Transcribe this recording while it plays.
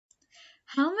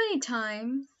How many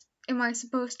times am I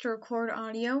supposed to record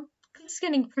audio? It's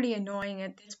getting pretty annoying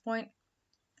at this point.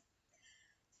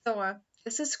 So,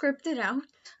 this is scripted out.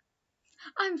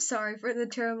 I'm sorry for the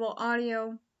terrible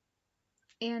audio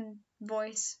and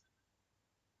voice.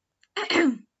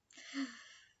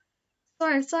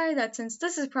 Sorry that since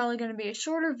this is probably going to be a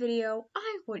shorter video,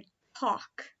 I would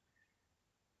talk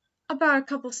about a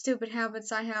couple stupid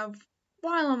habits I have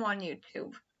while I'm on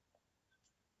YouTube.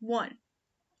 1.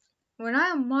 When I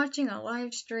am watching a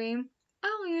live stream,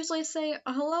 I'll usually say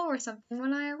a hello or something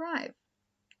when I arrive.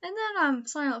 And then I'm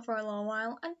silent for a little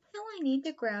while until I need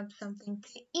to grab something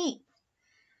to eat.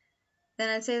 Then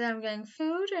I say that I'm getting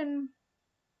food, and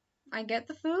I get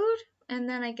the food, and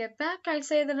then I get back, I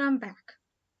say that I'm back.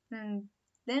 And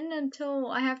then until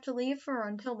I have to leave or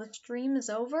until the stream is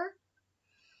over,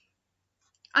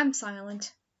 I'm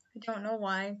silent. I don't know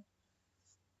why.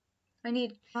 I need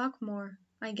to talk more,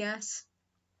 I guess.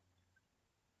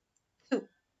 2.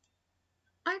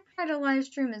 I try to live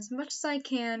stream as much as I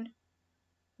can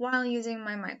while using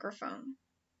my microphone,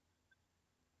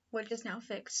 which is now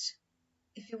fixed.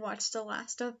 If you watched the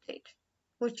last update,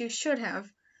 which you should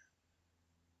have.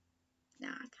 Nah,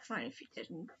 it's fine if you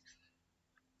didn't.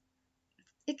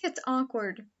 It gets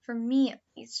awkward, for me at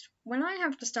least, when I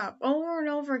have to stop over and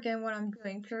over again what I'm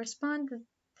doing to respond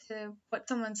to what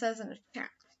someone says in a chat.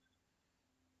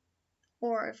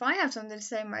 Or if I have something to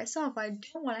say myself, I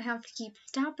don't want to have to keep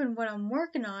stopping what I'm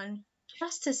working on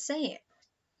just to say it.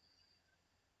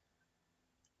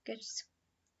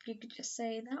 You could just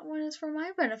say, that one is for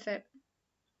my benefit.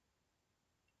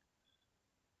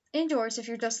 And yours if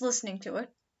you're just listening to it.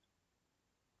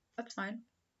 That's fine.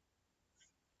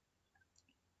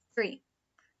 3.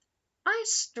 I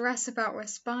stress about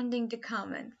responding to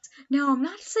comments. Now, I'm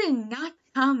not saying not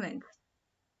comment.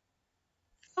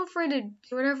 Feel free to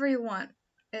do whatever you want.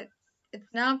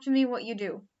 It's not up to me what you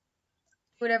do.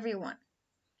 Do whatever you want.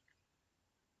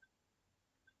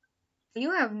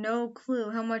 You have no clue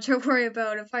how much I worry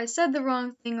about if I said the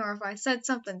wrong thing or if I said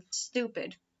something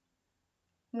stupid.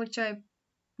 Which I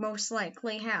most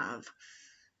likely have.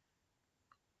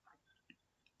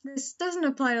 This doesn't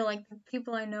apply to the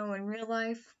people I know in real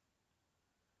life.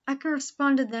 I can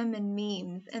respond to them in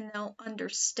memes and they'll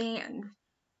understand.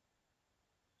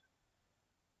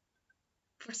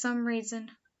 For some reason.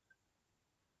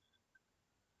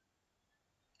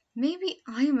 Maybe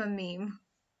I'm a meme.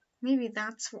 Maybe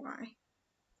that's why.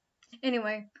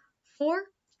 Anyway, 4.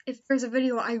 If there's a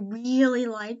video I really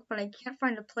like but I can't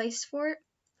find a place for it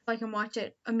so I can watch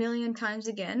it a million times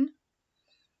again,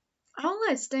 I'll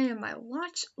let it stay in my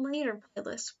watch later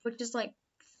playlist, which is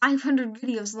 500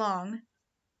 videos long.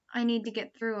 I need to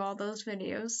get through all those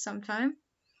videos sometime.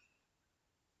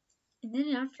 And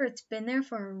then after it's been there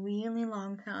for a really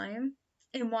long time,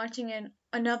 and watching it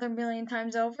another million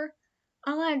times over,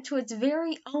 I'll add it to its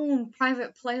very own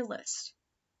private playlist.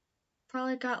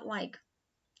 Probably got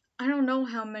I don't know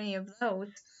how many of those.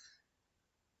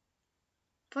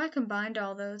 If I combined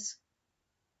all those,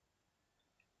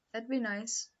 that'd be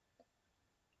nice.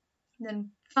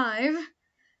 Then 5,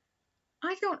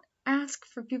 I don't ask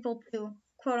for people to,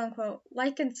 quote unquote,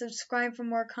 like and subscribe for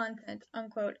more content,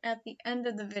 unquote, at the end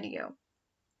of the video.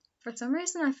 For some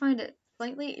reason I find it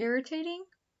slightly irritating.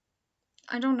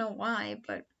 I don't know why,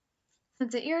 but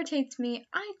since it irritates me,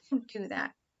 I don't do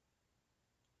that.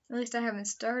 At least I haven't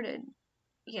started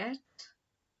yet.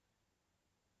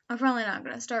 I'm probably not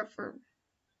gonna start for,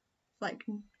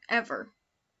 ever.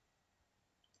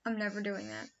 I'm never doing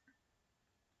that.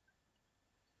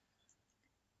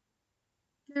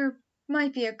 There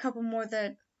might be a couple more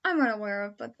that I'm unaware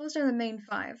of, but those are the main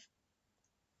 5.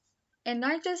 And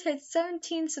I just hit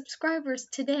 17 subscribers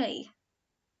today.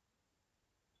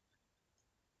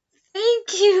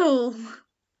 Thank you!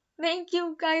 Thank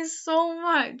you guys so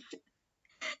much.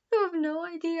 You have no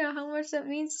idea how much that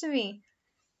means to me.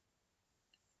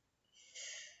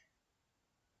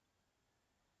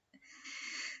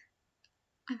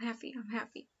 I'm happy. Give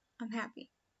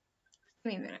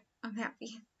me a minute. I'm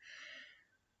happy.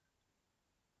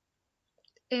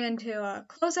 And to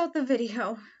close out the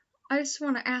video, I just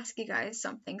want to ask you guys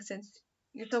something since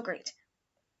you're so great.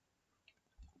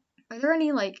 Are there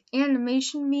any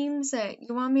animation memes that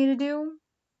you want me to do?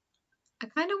 I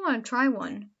kind of want to try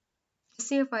one to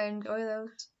see if I enjoy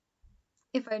those.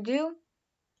 If I do,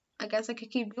 I guess I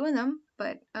could keep doing them,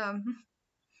 but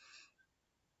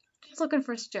just looking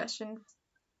for suggestions.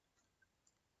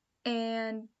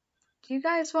 And do you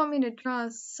guys want me to draw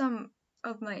some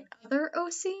of my other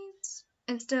OCs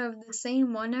instead of the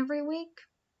same one every week?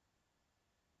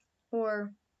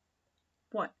 Or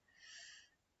what?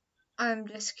 I'm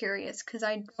just curious because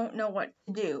I don't know what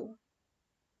to do.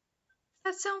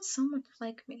 That sounds so much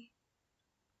like me.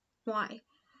 Why?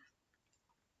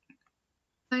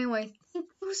 Anyway, thank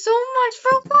you so much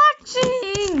for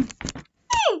watching!